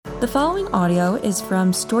The following audio is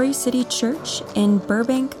from Story City Church in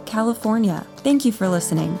Burbank, California. Thank you for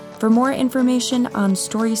listening. For more information on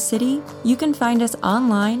Story City, you can find us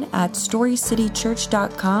online at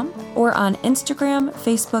storycitychurch.com or on Instagram,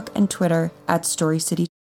 Facebook, and Twitter at Story City.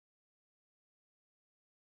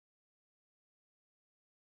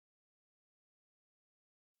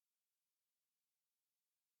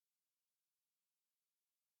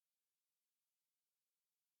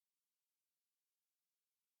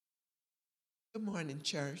 Good morning,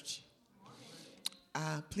 church.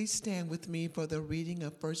 Please stand with me for the reading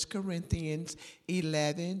of 1 Corinthians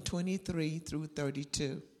 11:23 through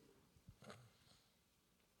 32.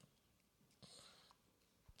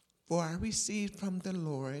 For I received from the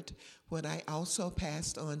Lord what I also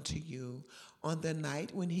passed on to you. On the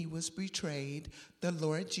night when he was betrayed, the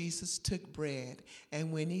Lord Jesus took bread,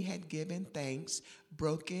 and when he had given thanks,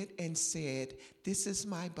 broke it and said, "This is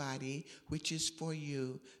my body, which is for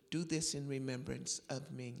you. Do this in remembrance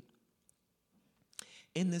of me."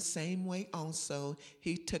 In the same way also,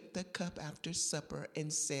 he took the cup after supper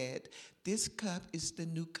and said, "This cup is the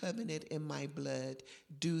new covenant in my blood.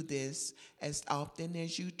 Do this as often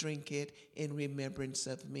as you drink it in remembrance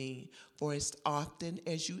of me. For as often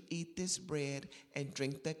as you eat this bread and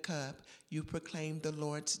drink the cup, you proclaim the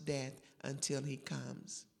Lord's death until he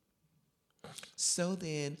comes. So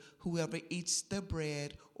then, whoever eats the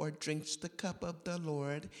bread or drinks the cup of the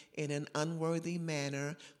Lord in an unworthy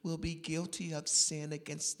manner will be guilty of sin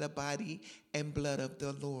against the body and blood of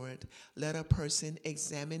the Lord. Let a person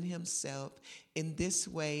examine himself. In this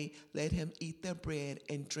way, let him eat the bread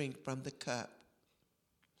and drink from the cup.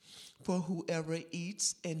 For whoever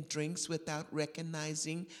eats and drinks without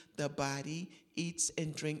recognizing the body eats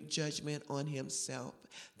and drinks judgment on himself.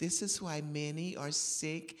 This is why many are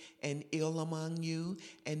sick and ill among you,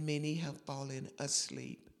 and many have fallen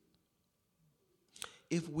asleep.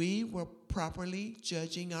 If we were properly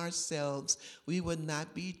judging ourselves, we would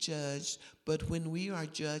not be judged. But when we are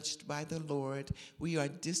judged by the Lord, we are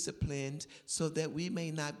disciplined so that we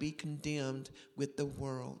may not be condemned with the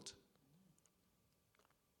world.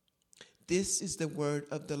 This is the word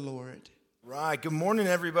of the Lord. Right. Good morning,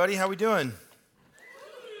 everybody. How we doing?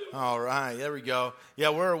 All right. There we go. Yeah,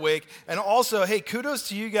 we're awake. And also, hey, kudos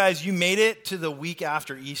to you guys. You made it to the week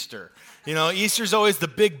after Easter. You know, Easter's always the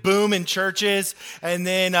big boom in churches, and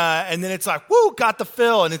then it's like, woo, got the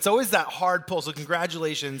fill, and it's always that hard pull. So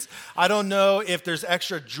congratulations. I don't know if there's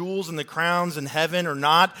extra jewels in the crowns in heaven or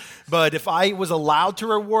not, but if I was allowed to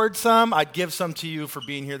reward some, I'd give some to you for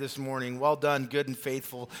being here this morning. Well done, good and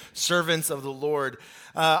faithful servants of the Lord.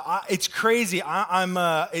 It's crazy.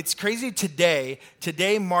 It's crazy today.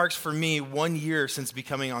 Today marks for me 1 year since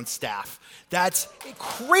becoming on staff. That's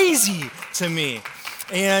crazy to me.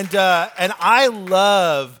 And I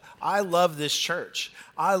love this church.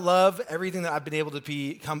 I love everything that I've been able to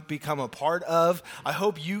become a part of. I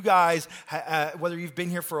hope you guys, whether you've been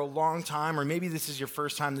here for a long time or maybe this is your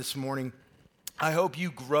first time this morning, I hope you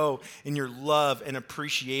grow in your love and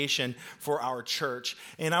appreciation for our church.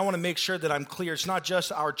 And I want to make sure that I'm clear. It's not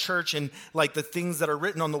just our church and like the things that are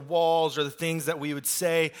written on the walls or the things that we would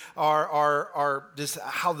say are just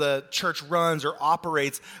how the church runs or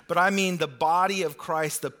operates, but I mean the body of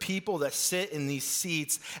Christ, the people that sit in these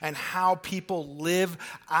seats and how people live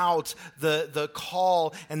out the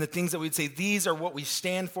call and the things that we'd say, these are what we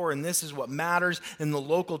stand for and this is what matters in the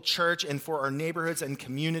local church and for our neighborhoods and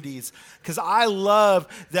communities. Because I love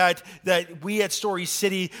that we at Story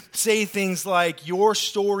City say things like, your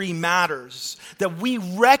story matters, that we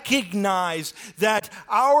recognize that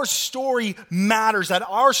our story matters, that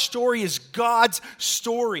our story is God's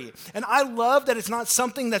story. And I love that it's not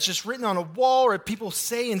something that's just written on a wall or people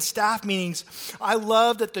say in staff meetings. I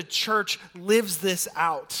love that the church lives this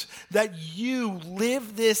out, that you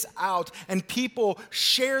live this out and people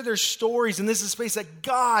share their stories. And this is a space that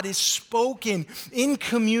God is spoken in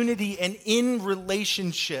community and in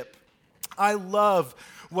relationship. I love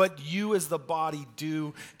what you as the body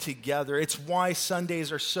do together. It's why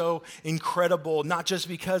Sundays are so incredible, not just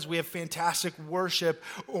because we have fantastic worship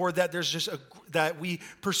or that there's just that we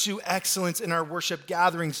pursue excellence in our worship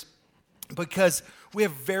gatherings, because we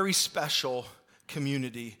have very special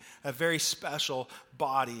community, a very special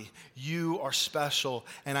body. You are special,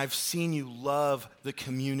 and I've seen you love the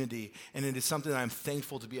community, and it is something that I'm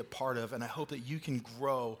thankful to be a part of, and I hope that you can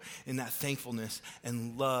grow in that thankfulness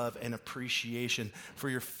and love and appreciation for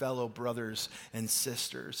your fellow brothers and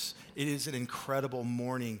sisters. It is an incredible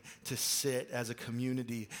morning to sit as a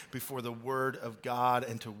community before the Word of God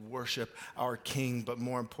and to worship our King, but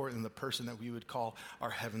more important, the person that we would call our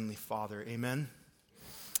Heavenly Father. Amen?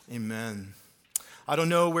 Amen. I don't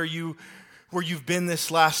know where you where you've been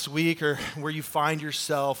this last week or where you find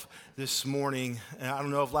yourself this morning. And I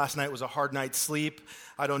don't know if last night was a hard night's sleep.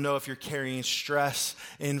 I don't know if you're carrying stress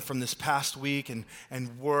in from this past week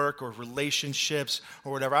and work or relationships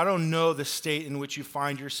or whatever. I don't know the state in which you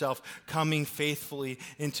find yourself coming faithfully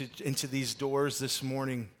into these doors this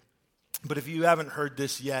morning. But if you haven't heard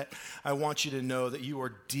this yet, I want you to know that you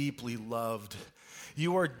are deeply loved.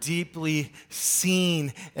 You are deeply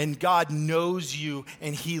seen, and God knows you,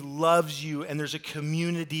 and He loves you, and there's a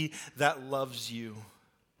community that loves you.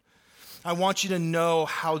 I want you to know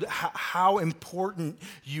how important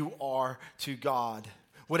you are to God.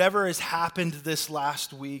 Whatever has happened this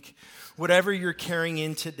last week, whatever you're carrying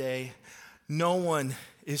in today, no one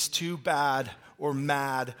is too bad or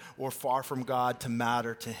mad or far from God to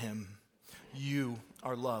matter to Him. You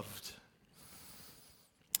are loved.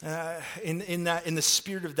 In the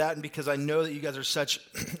spirit of that, and because I know that you guys are such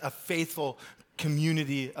a faithful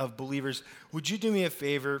community of believers, would you do me a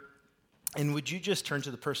favor, and would you just turn to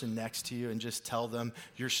the person next to you and just tell them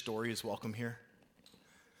your story is welcome here?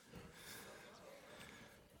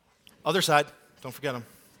 Other side, don't forget them.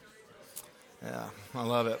 Yeah, I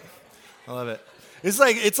love it. I love it. It's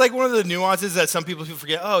like one of the nuances that some people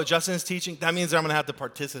forget. Oh, Justin is teaching. That means I'm going to have to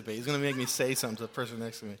participate. He's going to make me say something to the person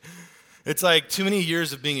next to me. It's like too many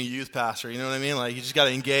years of being a youth pastor. You know what I mean? Like you just got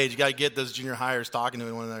to engage. You got to get those junior hires talking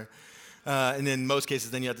to one another. And in most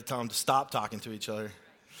cases, then you have to tell them to stop talking to each other.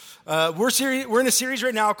 We're in a series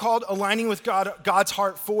right now called Aligning with God's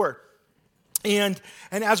Heart For. And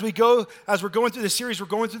as we're going through this series, we're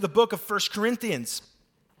going through the book of 1 Corinthians.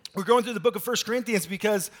 We're going through the book of 1 Corinthians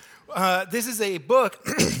because this is a book,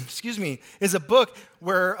 is a book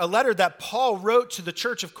where a letter that Paul wrote to the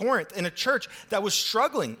church of Corinth, in a church that was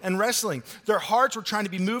struggling and wrestling. Their hearts were trying to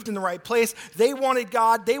be moved in the right place. They wanted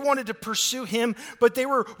God. They wanted to pursue Him, but they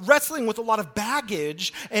were wrestling with a lot of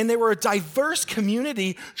baggage, and they were a diverse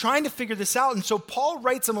community trying to figure this out. And so Paul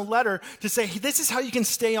writes them a letter to say, hey, this is how you can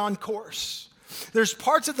stay on course. There's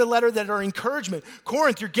parts of the letter that are encouragement.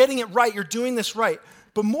 Corinth, you're getting it right. You're doing this right.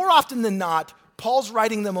 But more often than not, Paul's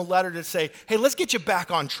writing them a letter to say, hey, let's get you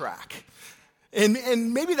back on track.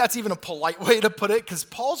 And maybe that's even a polite way to put it, because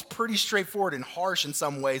Paul's pretty straightforward and harsh in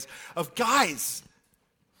some ways of, guys,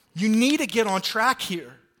 you need to get on track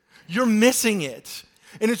here. You're missing it.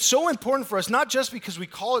 And it's so important for us, not just because we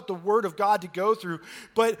call it the Word of God to go through,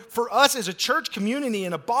 but for us as a church community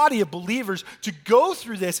and a body of believers to go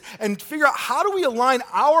through this and figure out how do we align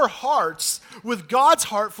our hearts with God's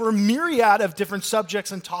heart for a myriad of different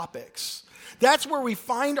subjects and topics. That's where we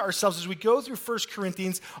find ourselves as we go through 1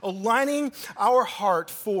 Corinthians, aligning our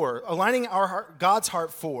heart for, God's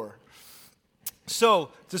heart for.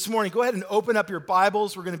 So this morning, go ahead and open up your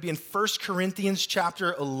Bibles. We're going to be in 1 Corinthians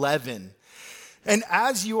chapter 11. And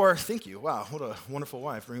as you are, thank you. Wow, what a wonderful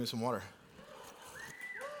wife. Bring me some water.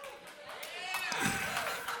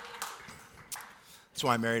 That's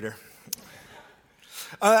why I married her.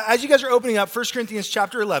 As you guys are opening up 1 Corinthians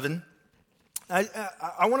chapter 11,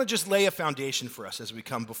 I want to just lay a foundation for us as we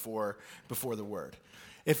come before the Word.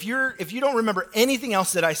 If you don't remember anything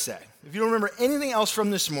else that I say, if you don't remember anything else from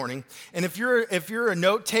this morning, and if you're a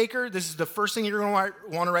note taker, this is the first thing you're going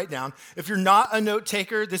to want to write down. If you're not a note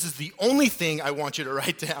taker, this is the only thing I want you to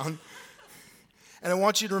write down. And I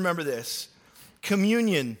want you to remember this.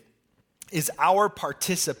 Communion is our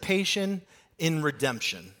participation in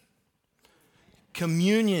redemption.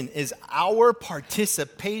 Communion is our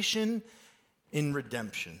participation in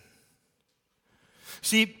redemption.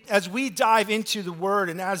 See, as we dive into the Word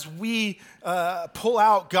and as we pull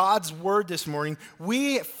out God's Word this morning,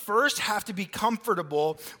 we first have to be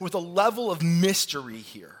comfortable with a level of mystery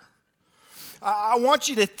here. I want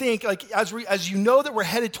you to think, like, as you know that we're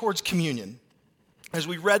headed towards communion, as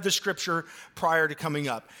we read the scripture prior to coming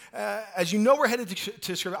up, as you know we're headed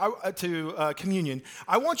to communion,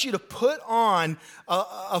 I want you to put on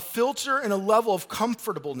a filter and a level of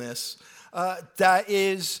comfortableness that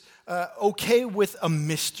is okay with a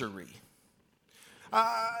mystery.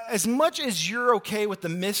 As much as you're okay with the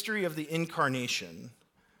mystery of the incarnation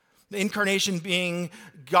being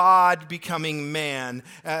God becoming man,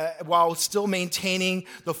 while still maintaining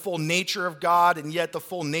the full nature of God and yet the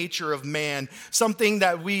full nature of man, something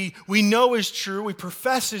that we know is true, we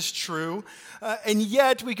profess is true, and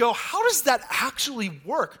yet we go, how does that actually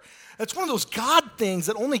work? That's one of those God things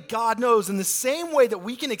that only God knows. In the same way that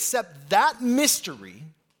we can accept that mystery,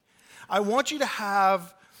 I want you to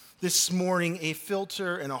have this morning a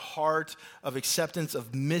filter and a heart of acceptance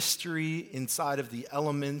of mystery inside of the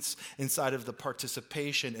elements, inside of the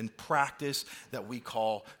participation and practice that we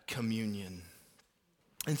call communion.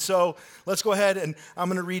 And so let's go ahead, and I'm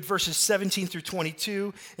going to read verses 17 through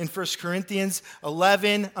 22 in 1 Corinthians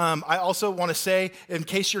 11. I also want to say, in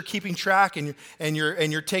case you're keeping track and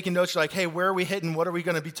you're taking notes, you're like, hey, where are we hitting? What are we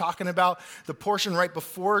going to be talking about? The portion right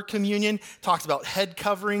before communion talks about head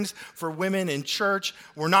coverings for women in church.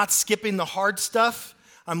 We're not skipping the hard stuff.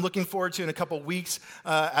 I'm looking forward to in a couple weeks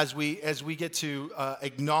as we get to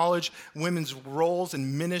acknowledge women's roles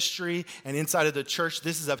in ministry and inside of the church.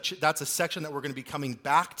 That's a section that we're going to be coming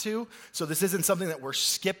back to. So this isn't something that we're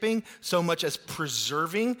skipping so much as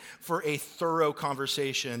preserving for a thorough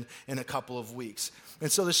conversation in a couple of weeks.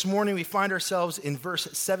 And so this morning we find ourselves in verse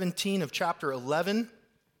 17 of chapter 11,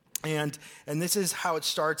 and this is how it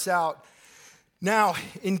starts out. Now,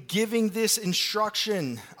 in giving this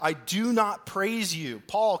instruction, I do not praise you.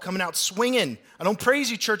 Paul coming out swinging. I don't praise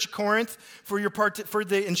you, Church of Corinth, for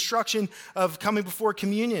the instruction of coming before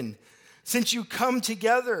communion. Since you come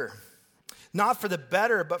together, not for the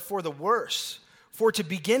better, but for the worse. For to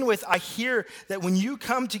begin with, I hear that when you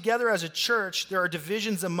come together as a church, there are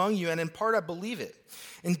divisions among you, and in part I believe it.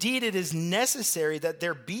 Indeed, it is necessary that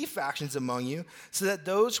there be factions among you, so that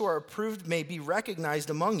those who are approved may be recognized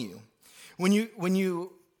among you. When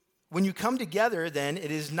you come together, then, it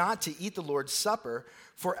is not to eat the Lord's Supper,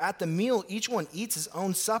 for at the meal each one eats his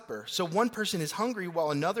own supper. So one person is hungry while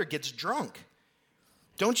another gets drunk.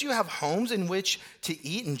 Don't you have homes in which to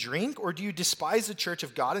eat and drink, or do you despise the church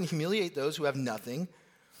of God and humiliate those who have nothing?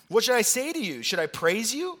 What should I say to you? Should I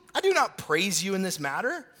praise you? I do not praise you in this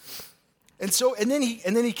matter. And then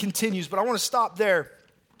he continues, but I want to stop there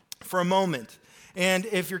for a moment. And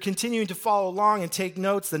if you're continuing to follow along and take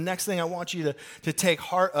notes, the next thing I want you to take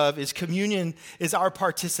heart of is communion is our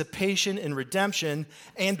participation in redemption,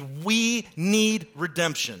 and we need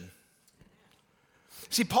redemption.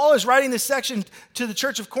 See, Paul is writing this section to the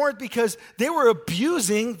church of Corinth because they were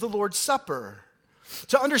abusing the Lord's Supper.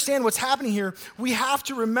 To understand what's happening here, we have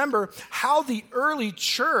to remember how the early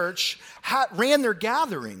church ran their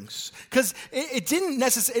gatherings. Because it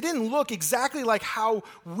didn't look exactly like how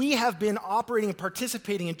we have been operating and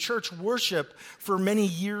participating in church worship for many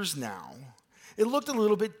years now. It looked a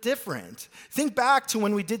little bit different. Think back to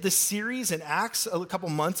when we did the series in Acts a couple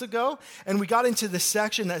months ago, and we got into the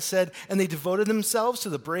section that said, and they devoted themselves to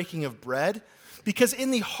the breaking of bread. Because in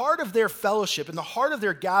the heart of their fellowship, in the heart of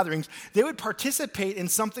their gatherings, they would participate in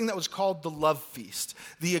something that was called the love feast,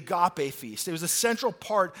 the agape feast. It was a central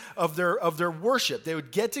part of their worship. They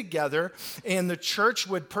would get together, and the church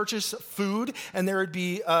would purchase food, and there would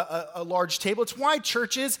be a large table. It's why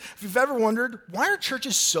churches, if you've ever wondered, why are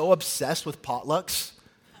churches so obsessed with potlucks?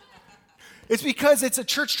 It's because it's a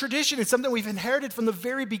church tradition. It's something we've inherited from the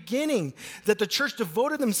very beginning, that the church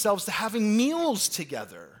devoted themselves to having meals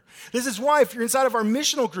together. This is why, if you're inside of our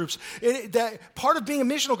missional groups, that part of being a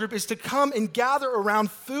missional group is to come and gather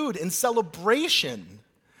around food and celebration.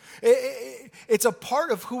 It's a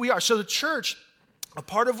part of who we are. So the church, a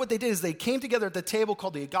part of what they did is they came together at the table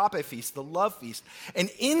called the agape feast, the love feast.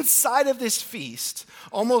 And inside of this feast,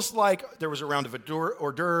 almost like there was a round of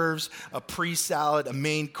hors d'oeuvres, a pre-salad, a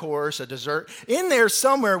main course, a dessert. In there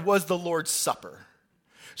somewhere was the Lord's Supper.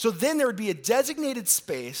 So then there would be a designated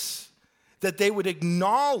space that they would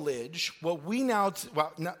acknowledge what we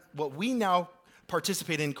now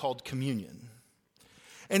participate in called communion.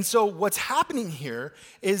 And so what's happening here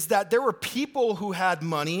is that there were people who had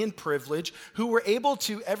money and privilege who were able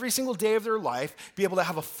to, every single day of their life, be able to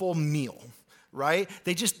have a full meal, right?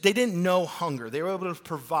 They didn't know hunger. They were able to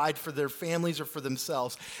provide for their families or for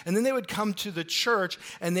themselves. And then they would come to the church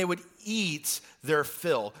and they would eat their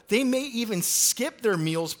fill. They may even skip their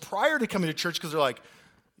meals prior to coming to church because they're like,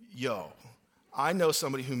 yo, I know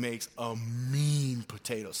somebody who makes a mean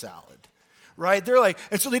potato salad, right? They're like,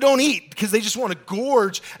 and so they don't eat because they just want to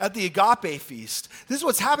gorge at the agape feast. This is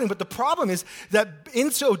what's happening. But the problem is that in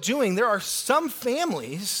so doing, there are some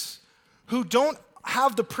families who don't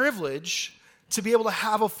have the privilege to be able to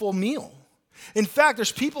have a full meal. In fact,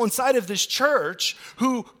 there's people inside of this church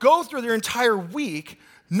who go through their entire week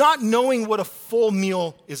not knowing what a full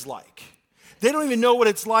meal is like. They don't even know what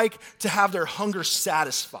it's like to have their hunger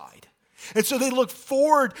satisfied. And so they look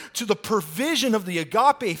forward to the provision of the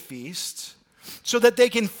agape feast so that they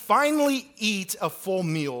can finally eat a full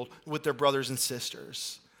meal with their brothers and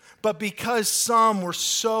sisters. But because some were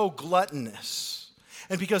so gluttonous,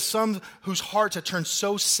 and because some whose hearts had turned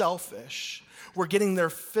so selfish were getting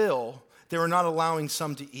their fill, they were not allowing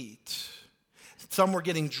some to eat. Some were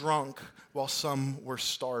getting drunk while some were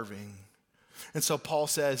starving. And so Paul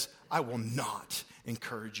says, I will not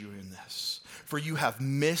encourage you in this. For you have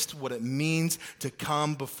missed what it means to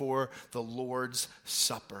come before the Lord's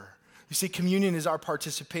Supper. You see, communion is our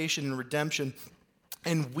participation in redemption.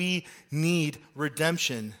 and we need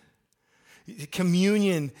redemption.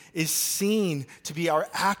 Communion is seen to be our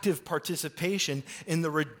active participation in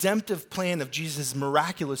the redemptive plan of Jesus'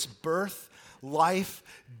 miraculous birth, life,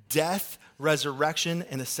 death, resurrection,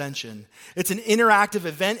 and ascension. It's an interactive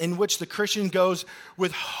event in which the Christian goes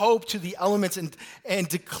with hope to the elements and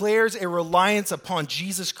declares a reliance upon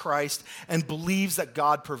Jesus Christ and believes that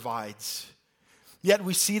God provides. Yet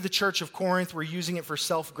we see the church of Corinth, we're using it for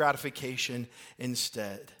self-gratification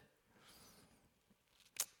instead.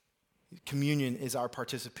 Communion is our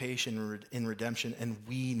participation in redemption, and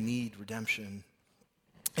we need redemption.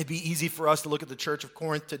 It'd be easy for us to look at the church of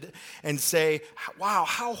Corinth and say, wow,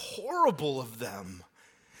 how horrible of them.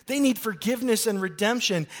 They need forgiveness and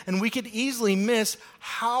redemption, and we could easily miss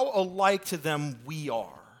how alike to them we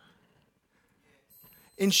are.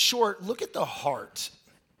 In short, look at the heart.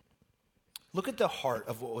 Look at the heart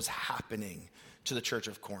of what was happening to the church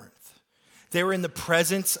of Corinth. They were in the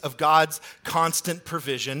presence of God's constant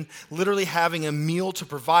provision, literally having a meal to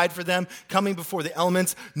provide for them, coming before the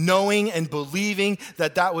elements, knowing and believing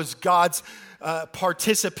that that was God's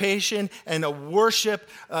participation and a worship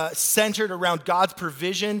centered around God's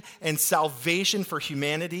provision and salvation for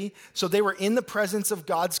humanity. So they were in the presence of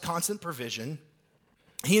God's constant provision.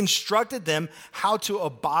 He instructed them how to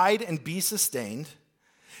abide and be sustained.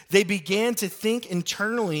 They began to think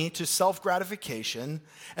internally to self-gratification,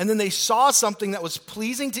 and then they saw something that was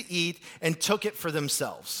pleasing to eat and took it for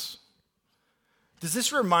themselves. Does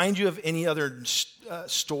this remind you of any other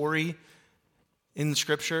story in the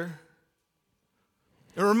Scripture?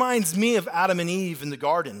 It reminds me of Adam and Eve in the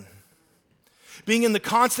garden. Being in the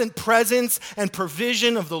constant presence and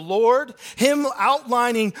provision of the Lord, him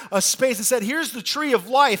outlining a space and said, here's the tree of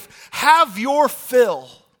life, have your fill.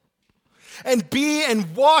 And be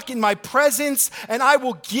and walk in my presence, and I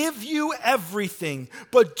will give you everything.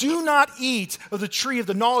 But do not eat of the tree of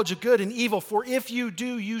the knowledge of good and evil, for if you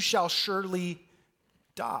do, you shall surely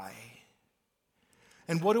die.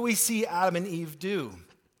 And what do we see Adam and Eve do?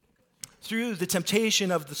 Through the temptation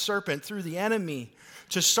of the serpent, through the enemy,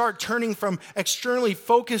 to start turning from externally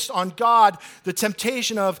focused on God, the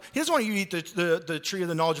temptation of, he doesn't want you to eat the tree of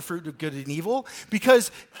the knowledge of fruit of good and evil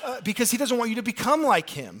because he doesn't want you to become like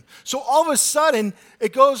him. So all of a sudden,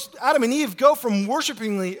 Adam and Eve go from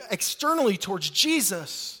worshiping externally towards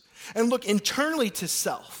Jesus and look internally to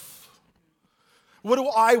self. What do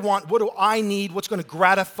I want? What do I need? What's going to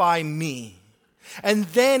gratify me? And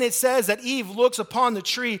then it says that Eve looks upon the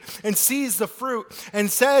tree and sees the fruit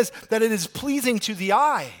and says that it is pleasing to the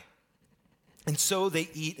eye. And so they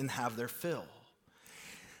eat and have their fill.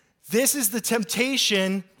 This is the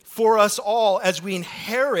temptation for us all as we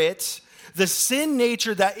inherit the sin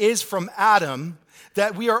nature that is from Adam,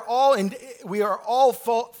 that we are all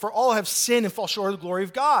have sinned and fall short of the glory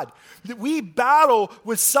of God. That we battle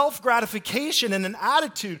with self-gratification and an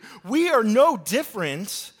attitude. We are no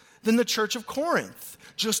different than the church of Corinth,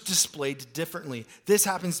 just displayed differently. This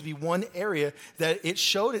happens to be one area that it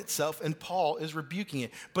showed itself, and Paul is rebuking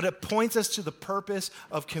it. But it points us to the purpose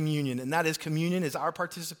of communion, and that is communion is our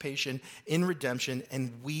participation in redemption,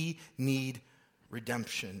 and we need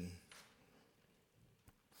redemption.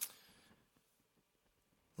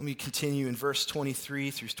 Let me continue in verse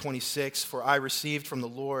 23 through 26. For I received from the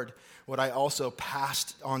Lord what I also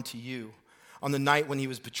passed on to you. On the night when he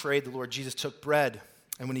was betrayed, the Lord Jesus took bread,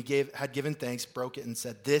 and when he had given thanks, broke it and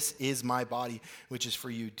said, "This is my body, which is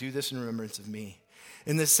for you. Do this in remembrance of me."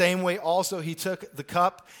 In the same way also he took the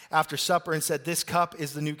cup after supper and said, "This cup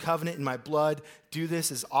is the new covenant in my blood. Do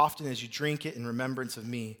this as often as you drink it in remembrance of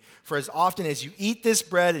me. For as often as you eat this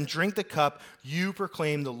bread and drink the cup, you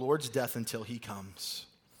proclaim the Lord's death until he comes."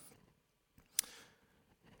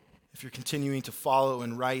 If you're continuing to follow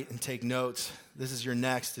and write and take notes, this is your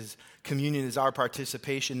next, is communion is our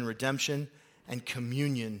participation in redemption. And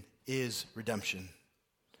communion is redemption.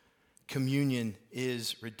 Communion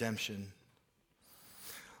is redemption.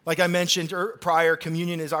 Like I mentioned prior,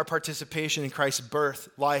 communion is our participation in Christ's birth,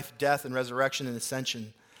 life, death, and resurrection and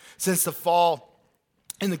ascension. Since the fall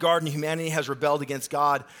in the garden, humanity has rebelled against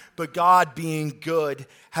God, but God, being good,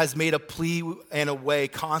 has made a plea and a way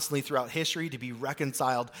constantly throughout history to be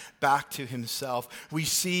reconciled back to himself. We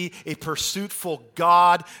see a pursuitful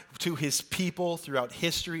God to his people throughout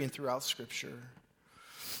history and throughout Scripture.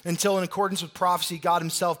 until in accordance with prophecy, God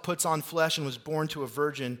himself puts on flesh and was born to a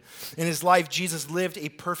virgin. In his life, Jesus lived a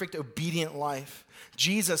perfect, obedient life.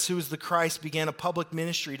 Jesus, who is the Christ, began a public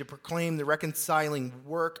ministry to proclaim the reconciling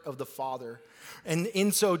work of the Father, and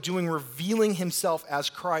in so doing, revealing himself as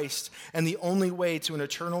Christ and the only way to an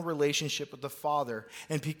eternal relationship with the Father.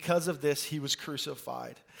 And because of this, he was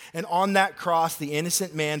crucified. And on that cross, the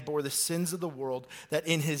innocent man bore the sins of the world, that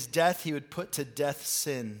in his death he would put to death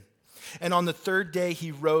sin. And on the third day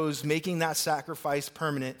he rose, making that sacrifice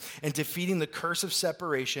permanent and defeating the curse of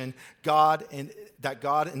separation that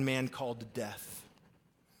God and man called death.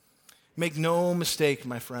 Make no mistake,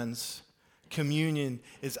 my friends, communion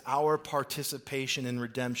is our participation in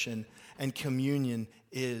redemption, and communion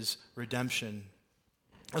is redemption.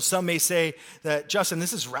 Now, some may say that, Justin,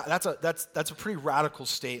 that's a pretty radical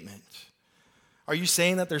statement. Are you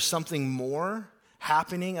saying that there's something more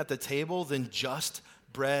happening at the table than just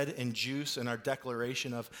bread and juice and our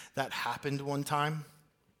declaration of that happened one time?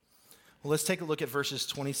 Well, let's take a look at verses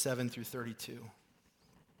 27 through 32.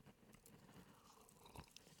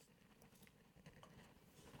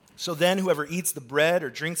 So then whoever eats the bread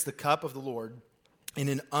or drinks the cup of the Lord in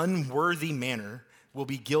an unworthy manner will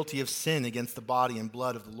be guilty of sin against the body and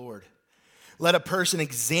blood of the Lord. Let a person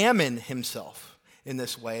examine himself in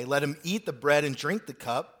this way. Let him eat the bread and drink the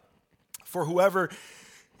cup. For whoever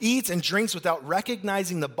eats and drinks without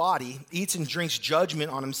recognizing the body eats and drinks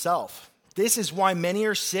judgment on himself. This is why many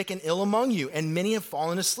are sick and ill among you, and many have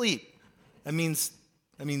fallen asleep. That means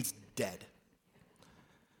dead.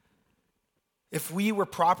 If we were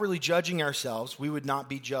properly judging ourselves, we would not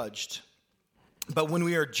be judged. But when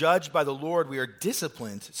we are judged by the Lord, we are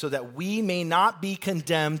disciplined so that we may not be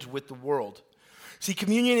condemned with the world. See,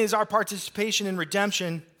 communion is our participation in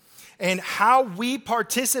redemption, and how we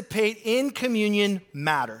participate in communion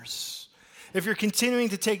matters. If you're continuing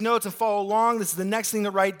to take notes and follow along, this is the next thing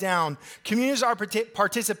to write down. Communion is our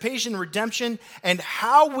participation in redemption, and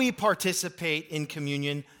how we participate in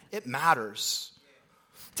communion, it matters.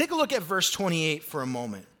 Take a look at verse 28 for a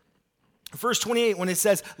moment. Verse 28, when it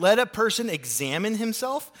says, let a person examine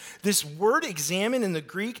himself, this word examine in the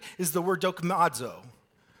Greek is the word dokimazo.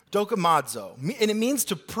 Dokimazo. And it means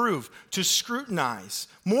to prove, to scrutinize.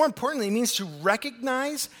 More importantly, it means to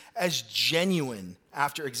recognize as genuine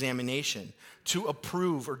after examination, to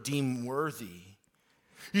approve or deem worthy.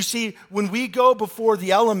 You see, when we go before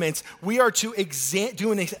the elements, we are to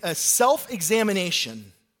do a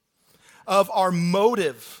self-examination of our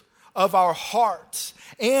motive, of our hearts,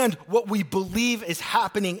 and what we believe is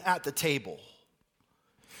happening at the table.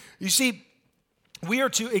 You see, we are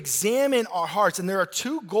to examine our hearts, and there are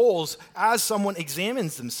two goals as someone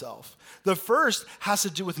examines themselves. The first has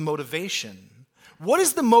to do with motivation. What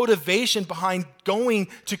is the motivation behind going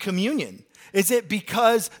to communion? Is it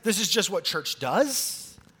because this is just what church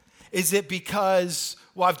does? Is it because,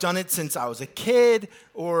 well, I've done it since I was a kid,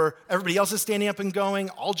 or everybody else is standing up and going,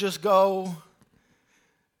 I'll just go?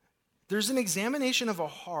 There's an examination of a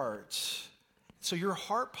heart. So your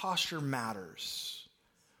heart posture matters,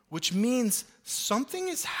 which means something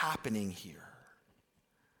is happening here.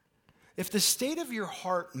 If the state of your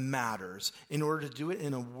heart matters in order to do it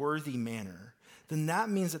in a worthy manner, then that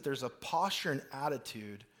means that there's a posture and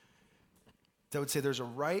attitude that would say there's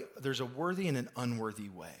a worthy and an unworthy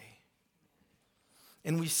way.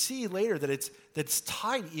 And we see later that it's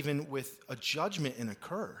tied even with a judgment and a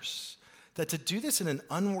curse. That to do this in an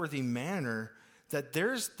unworthy manner, that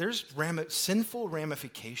there's sinful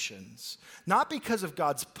ramifications. Not because of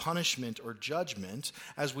God's punishment or judgment,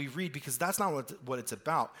 as we read, because that's not what it's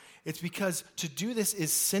about. It's because to do this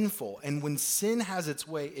is sinful. And when sin has its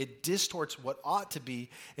way, it distorts what ought to be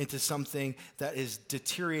into something that is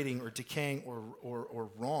deteriorating or decaying or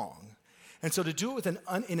wrong. And so to do it in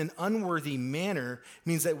an unworthy manner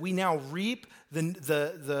means that we now reap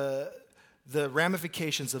the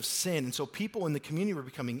ramifications of sin. And so people in the community were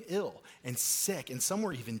becoming ill and sick, and some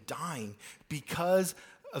were even dying because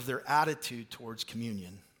of their attitude towards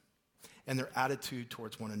communion and their attitude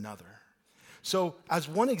towards one another. So as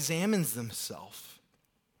one examines themselves,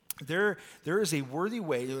 there is a worthy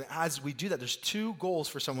way. As we do that, there's two goals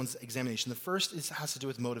for someone's examination. The first has to do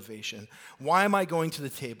with motivation. Why am I going to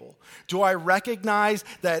the table? Do I recognize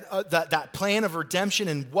that plan of redemption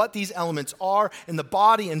and what these elements are in the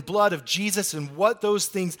body and blood of Jesus and what those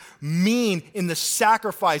things mean in the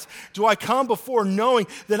sacrifice? Do I come before knowing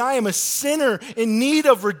that I am a sinner in need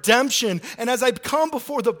of redemption? And as I come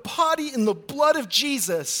before the body and the blood of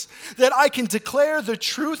Jesus, that I can declare the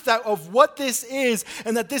truth of what this is,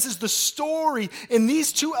 and that this is the story in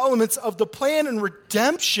these two elements of the plan and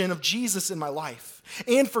redemption of Jesus in my life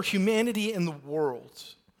and for humanity and the world.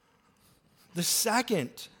 The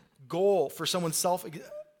second goal for someone's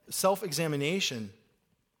self-examination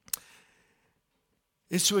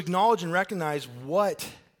is to acknowledge and recognize what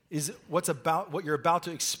you're about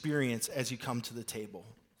to experience as you come to the table.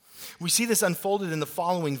 We see this unfolded in the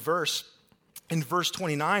following verse, in verse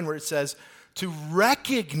 29, where it says, to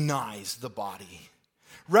recognize the body.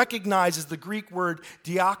 Recognize is the Greek word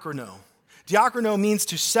diakono. Diakono means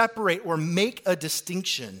to separate or make a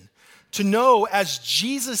distinction. To know, as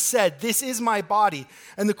Jesus said, this is my body.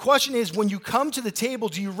 And the question is, when you come to the table,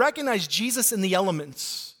 do you recognize Jesus in the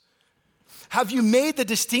elements? Have you made the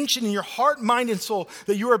distinction in your heart, mind, and soul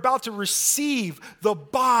that you are about to receive the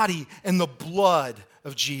body and the blood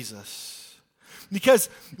of Jesus? Because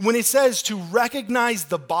when it says to recognize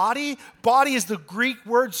the body is the Greek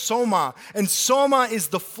word soma, and soma is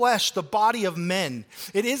the flesh, the body of men.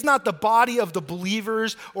 It is not the body of the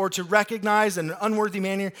believers, or to recognize in an unworthy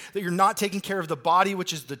manner that you're not taking care of the body,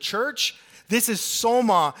 which is the church. This is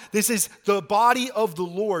soma. This is the body of the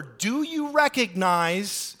Lord. Do you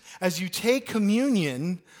recognize, as you take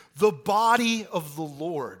communion, the body of the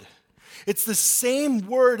Lord? It's the same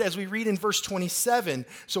word as we read in verse 27.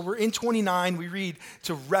 So we're in 29, we read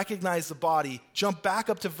to recognize the body. Jump back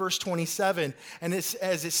up to verse 27, and as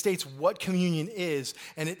it states what communion is,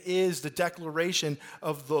 and it is the declaration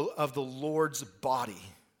of the Lord's body.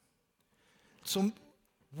 So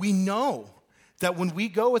we know that when we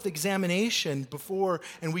go with examination before,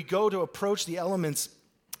 and we go to approach the elements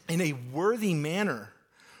in a worthy manner,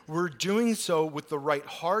 we're doing so with the right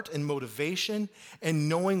heart and motivation and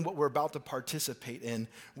knowing what we're about to participate in,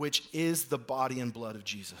 which is the body and blood of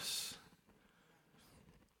Jesus.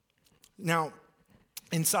 Now,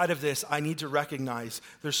 inside of this, I need to recognize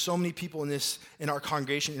there's so many people in our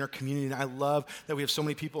congregation, in our community, and I love that we have so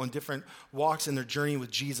many people in different walks in their journey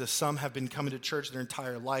with Jesus. Some have been coming to church their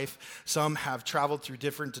entire life. Some have traveled through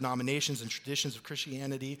different denominations and traditions of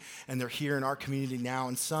Christianity, and they're here in our community now.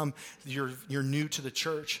 And some, you're new to the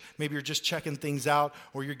church. Maybe you're just checking things out,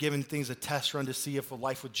 or you're giving things a test run to see if a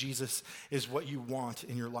life with Jesus is what you want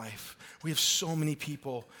in your life. We have so many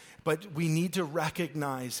people. But we need to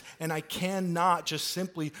recognize, and I cannot just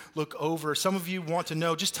simply look over. Some of you want to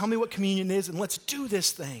know, just tell me what communion is and let's do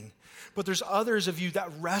this thing. But there's others of you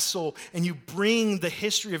that wrestle and you bring the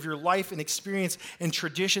history of your life and experience and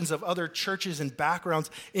traditions of other churches and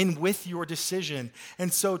backgrounds in with your decision.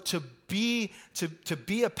 And so to be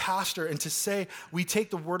a pastor and to say we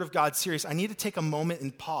take the Word of God serious, I need to take a moment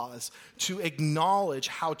and pause to acknowledge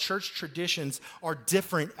how church traditions are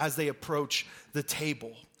different as they approach the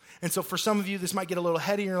table. And so for some of you, this might get a little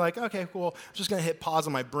heady, and you're like, okay, well, I'm just going to hit pause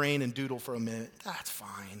on my brain and doodle for a minute. That's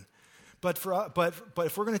fine. But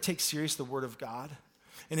if we're going to take serious the Word of God,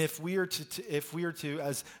 and if we are to,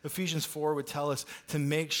 as Ephesians 4 would tell us, to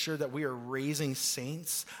make sure that we are raising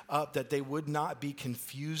saints up, that they would not be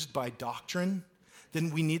confused by doctrine,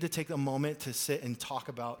 then we need to take a moment to sit and talk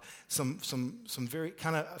about some very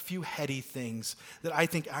kind of a few heady things that I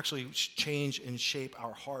think actually change and shape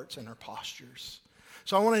our hearts and our postures.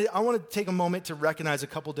 So I want to take a moment to recognize a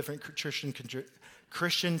couple different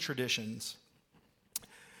Christian traditions.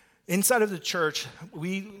 Inside of the church,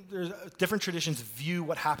 there's different traditions view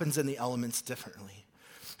what happens in the elements differently.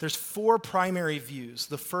 There's 4 primary views.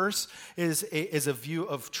 The first is a view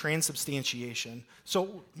of transubstantiation.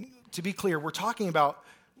 So to be clear, we're talking about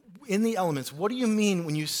in the elements. What do you mean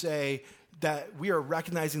when you say that we are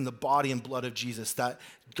recognizing the body and blood of Jesus? That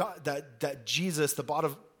Jesus, the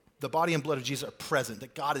body and blood of Jesus are present,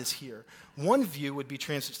 that God is here. One view would be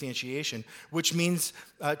transubstantiation, which means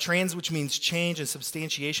which means change, and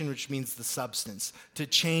substantiation, which means the substance, to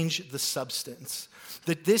change the substance.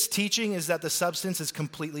 This teaching is that the substance is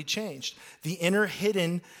completely changed. The inner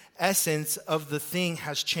hidden essence of the thing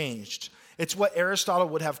has changed. It's what Aristotle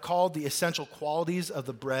would have called the essential qualities of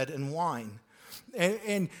the bread and wine.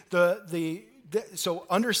 And so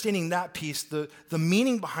understanding that piece, the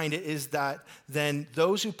meaning behind it is that then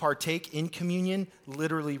those who partake in communion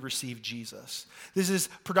literally receive Jesus. This is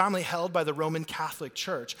predominantly held by the Roman Catholic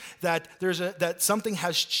Church, that that something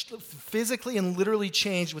has physically and literally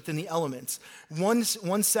changed within the elements. One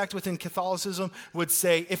sect within Catholicism would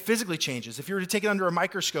say it physically changes. If you were to take it under a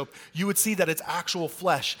microscope, you would see that it's actual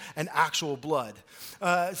flesh and actual blood.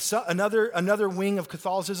 So another wing of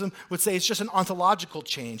Catholicism would say it's just an ontological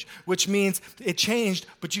change, which means it changed,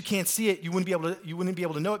 but you can't see it. You wouldn't be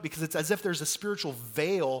able to know it because it's as if there's a spiritual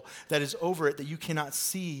veil that is over it that you cannot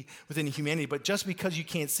see within humanity. But just because you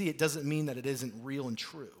can't see it doesn't mean that it isn't real and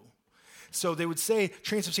true. So they would say,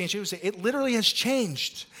 transubstantiation would say, it literally has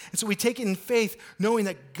changed. And so we take it in faith, knowing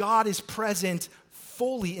that God is present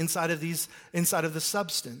fully inside of the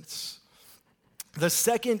substance. The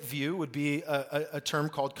second view would be a term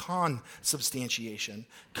called consubstantiation.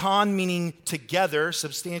 Con meaning together,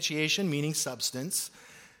 substantiation meaning substance.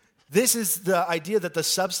 This is the idea that the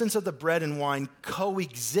substance of the bread and wine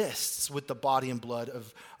coexists with the body and blood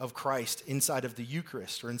of Christ inside of the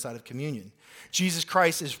Eucharist or inside of communion. Jesus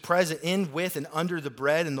Christ is present in, with, and under the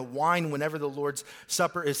bread and the wine whenever the Lord's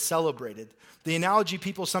Supper is celebrated. The analogy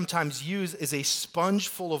people sometimes use is a sponge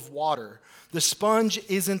full of water. The sponge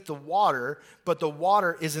isn't the water, but the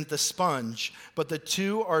water isn't the sponge, but the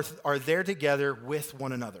two are there together with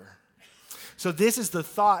one another. So this is the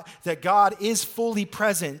thought that God is fully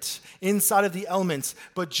present inside of the elements,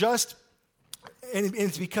 but and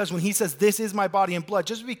it's because when he says, this is my body and blood,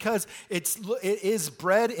 just because it is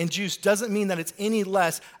bread and juice doesn't mean that it's any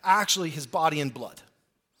less actually his body and blood.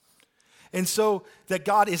 And so that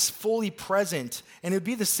God is fully present, and it would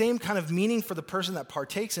be the same kind of meaning for the person that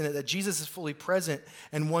partakes in it, that Jesus is fully present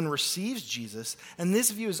and one receives Jesus. And this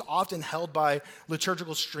view is often held by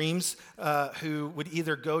liturgical streams who would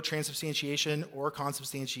either go transubstantiation or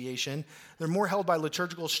consubstantiation. They're more held by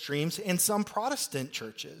liturgical streams in some Protestant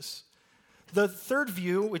churches. The third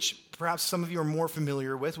view, which perhaps some of you are more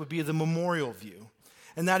familiar with, would be the memorial view.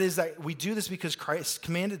 And that is that we do this because Christ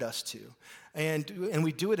commanded us to. And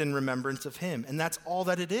we do it in remembrance of him. And that's all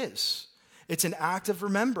that it is. It's an act of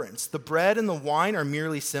remembrance. The bread and the wine are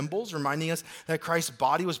merely symbols, reminding us that Christ's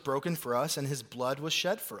body was broken for us and his blood was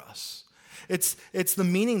shed for us. It's the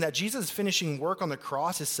meaning that Jesus' finishing work on the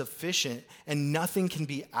cross is sufficient and nothing can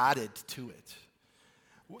be added to it.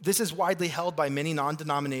 This is widely held by many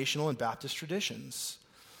non-denominational and Baptist traditions.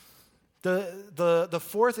 The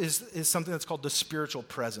fourth is something that's called the spiritual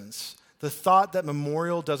presence. The thought that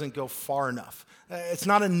memorial doesn't go far enough. It's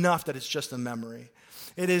not enough that it's just a memory.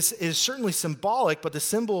 It is certainly symbolic, but the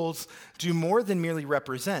symbols do more than merely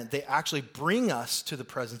represent. They actually bring us to the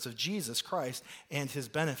presence of Jesus Christ and his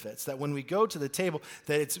benefits. That when we go to the table,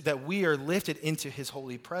 that we are lifted into his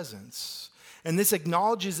holy presence. And this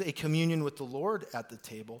acknowledges a communion with the Lord at the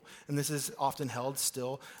table. And this is often held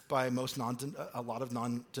still by a lot of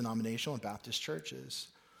non-denominational and Baptist churches.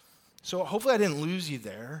 So hopefully I didn't lose you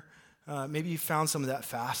there. Maybe you found some of that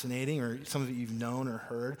fascinating, or some of it you've known or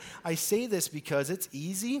heard. I say this because it's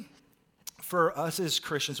easy for us as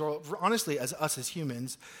Christians, or honestly as us as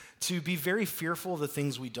humans, to be very fearful of the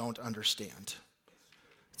things we don't understand.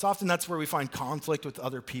 It's often that's where we find conflict with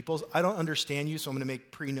other people. I don't understand you, so I'm going to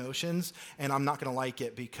make pre-notions, and I'm not going to like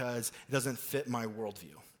it because it doesn't fit my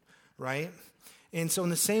worldview, right? And so in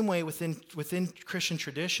the same way, within Christian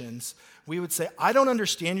traditions, we would say, I don't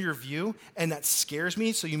understand your view, and that scares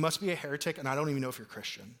me, so you must be a heretic, and I don't even know if you're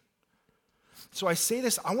Christian. So I say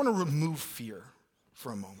this, I want to remove fear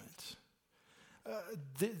for a moment.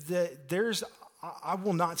 I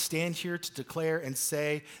will not stand here to declare and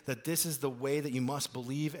say that this is the way that you must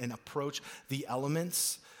believe and approach the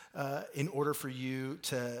elements in order for you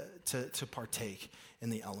to partake in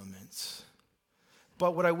the elements.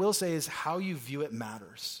 But what I will say is how you view it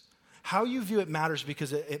matters. How you view it matters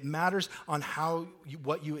because it matters on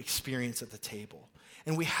what you experience at the table.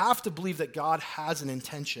 And we have to believe that God has an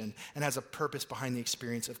intention and has a purpose behind the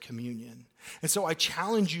experience of communion. And so I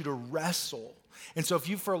challenge you to wrestle. And so if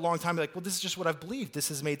you for a long time be like, well, this is just what I've believed. This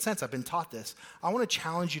has made sense. I've been taught this. I want to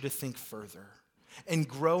challenge you to think further and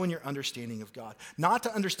grow in your understanding of God. Not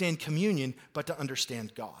to understand communion, but to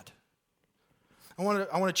understand God. I want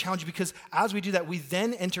to challenge you because as we do that, we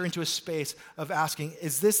then enter into a space of asking,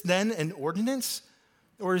 is this then an ordinance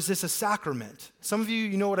or is this a sacrament? Some of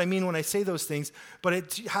you know what I mean when I say those things, but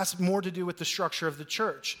it has more to do with the structure of the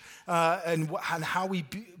church and how we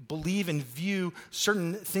believe and view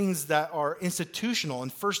certain things that are institutional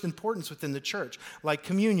and first importance within the church, like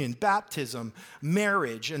communion, baptism,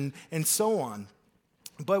 marriage, and so on.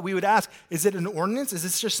 But we would ask, is it an ordinance? Is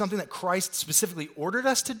this just something that Christ specifically ordered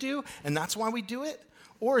us to do, and that's why we do it?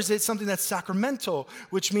 Or is it something that's sacramental,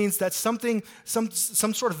 which means that some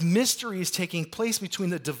sort of mystery is taking place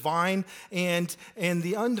between the divine and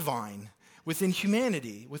the undivine, within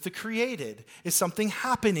humanity, with the created? Is something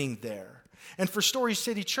happening there? And for Story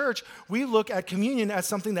City Church, we look at communion as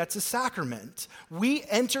something that's a sacrament. We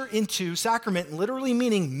enter into sacrament, literally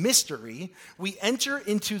meaning mystery. We enter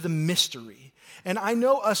into the mystery. And I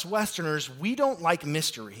know us Westerners, we don't like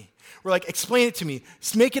mystery. We're like, explain it to me.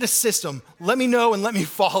 Make it a system. Let me know and let me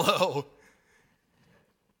follow.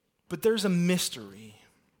 But there's a mystery.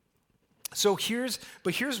 So here's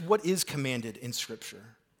what is commanded in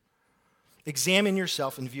Scripture. Examine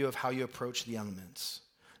yourself in view of how you approach the elements.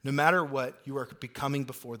 No matter what, you are becoming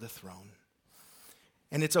before the throne.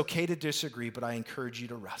 And it's okay to disagree, but I encourage you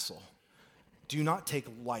to wrestle. Do not take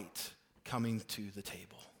light coming to the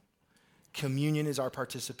table. Communion is our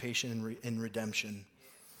participation in redemption.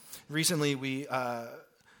 Recently,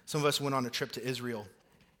 some of us went on a trip to Israel,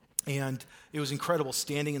 and it was incredible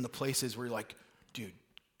standing in the places where you're like, dude,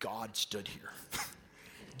 God stood here.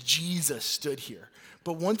 Jesus stood here.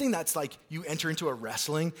 But one thing that's like, you enter into a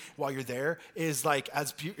wrestling while you're there is like,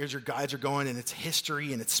 as your guides are going and it's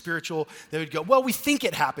history and it's spiritual, they would go, well, we think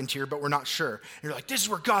it happened here, but we're not sure. And you're like, this is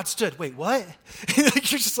where God stood. Wait, what? You're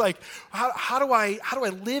just like, how do I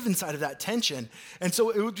live inside of that tension? And so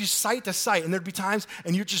it would be sight to sight. And there'd be times,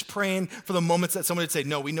 and you're just praying for the moments that someone would say,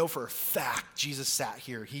 no, we know for a fact Jesus sat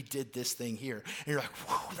here. He did this thing here. And you're like,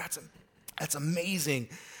 whoa, that's amazing.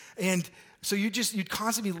 And so you'd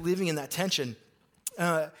constantly be living in that tension.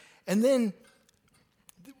 And then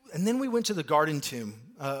we went to the Garden Tomb,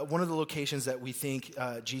 one of the locations that we think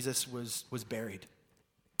Jesus was buried.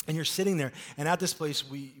 And you're sitting there, and at this place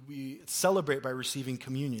we celebrate by receiving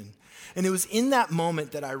communion. And it was in that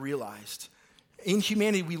moment that I realized, in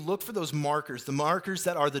humanity, we look for those markers, the markers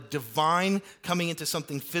that are the divine coming into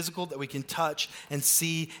something physical that we can touch and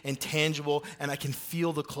see and tangible, and I can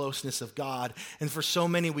feel the closeness of God. And for so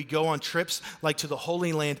many, we go on trips like to the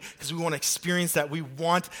Holy Land because we want to experience that. We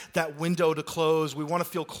want that window to close. We want to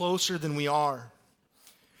feel closer than we are.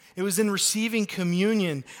 It was in receiving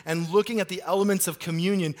communion and looking at the elements of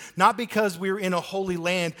communion, not because we were in a holy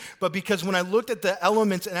land, but because when I looked at the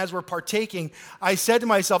elements and as we're partaking, I said to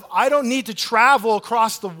myself, I don't need to travel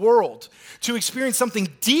across the world to experience something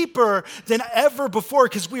deeper than ever before,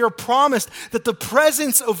 because we are promised that the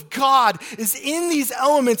presence of God is in these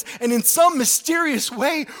elements, and in some mysterious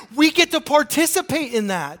way, we get to participate in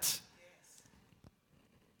that.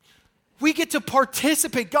 We get to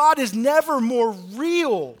participate. God is never more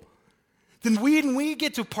real than we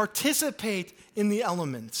get to participate in the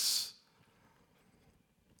elements.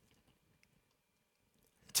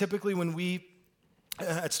 Typically, when we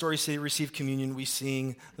at Story City receive communion, we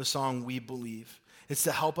sing the song We Believe. It's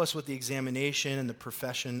to help us with the examination and the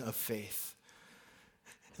profession of faith.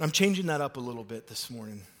 And I'm changing that up a little bit this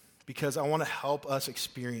morning because I want to help us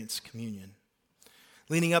experience communion.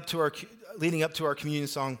 Leading up to our communion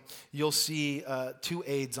song, you'll see two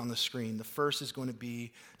aids on the screen. The first is going to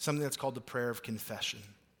be something that's called the prayer of confession.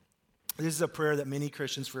 This is a prayer that many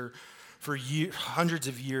Christians for hundreds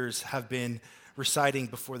of years have been reciting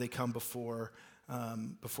before they come before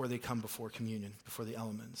communion, before the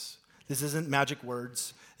elements. This isn't magic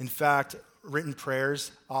words. In fact, written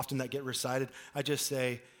prayers often that get recited, I just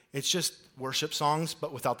say it's just worship songs,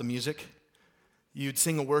 but without the music. You'd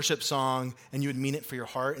sing a worship song and you would mean it for your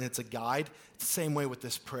heart, and it's a guide. It's the same way with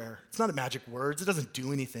this prayer. It's not a magic words. It doesn't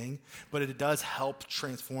do anything, but it does help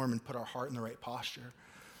transform and put our heart in the right posture.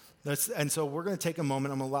 And so we're going to take a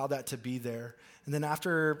moment. I'm going to allow that to be there. And then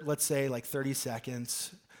after, let's say, like 30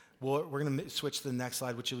 seconds, we're going to switch to the next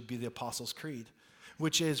slide, which would be the Apostles' Creed,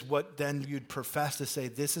 which is what then you'd profess to say,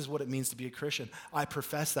 this is what it means to be a Christian. I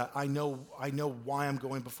profess that. I know why I'm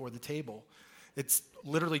going before the table. It's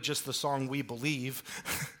literally just the song We Believe,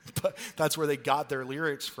 but that's where they got their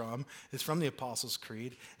lyrics from. It's from the Apostles'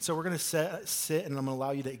 Creed. So we're going to sit, and I'm going to allow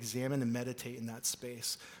you to examine and meditate in that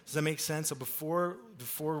space. Does that make sense? So before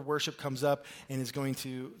worship comes up and is going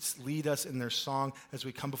to lead us in their song as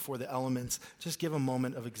we come before the elements, just give a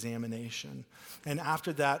moment of examination. And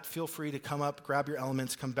after that, feel free to come up, grab your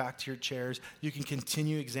elements, come back to your chairs. You can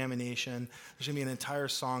continue examination. There's going to be an entire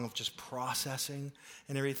song of just processing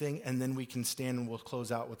and everything, and then we can stand and we'll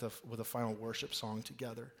close out with a final worship song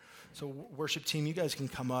together. So worship team, you guys can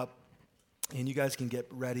come up and you guys can get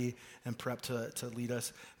ready and prep to lead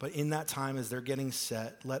us. But in that time, as they're getting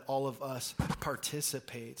set, let all of us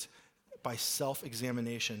participate by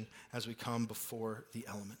self-examination as we come before the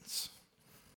elements.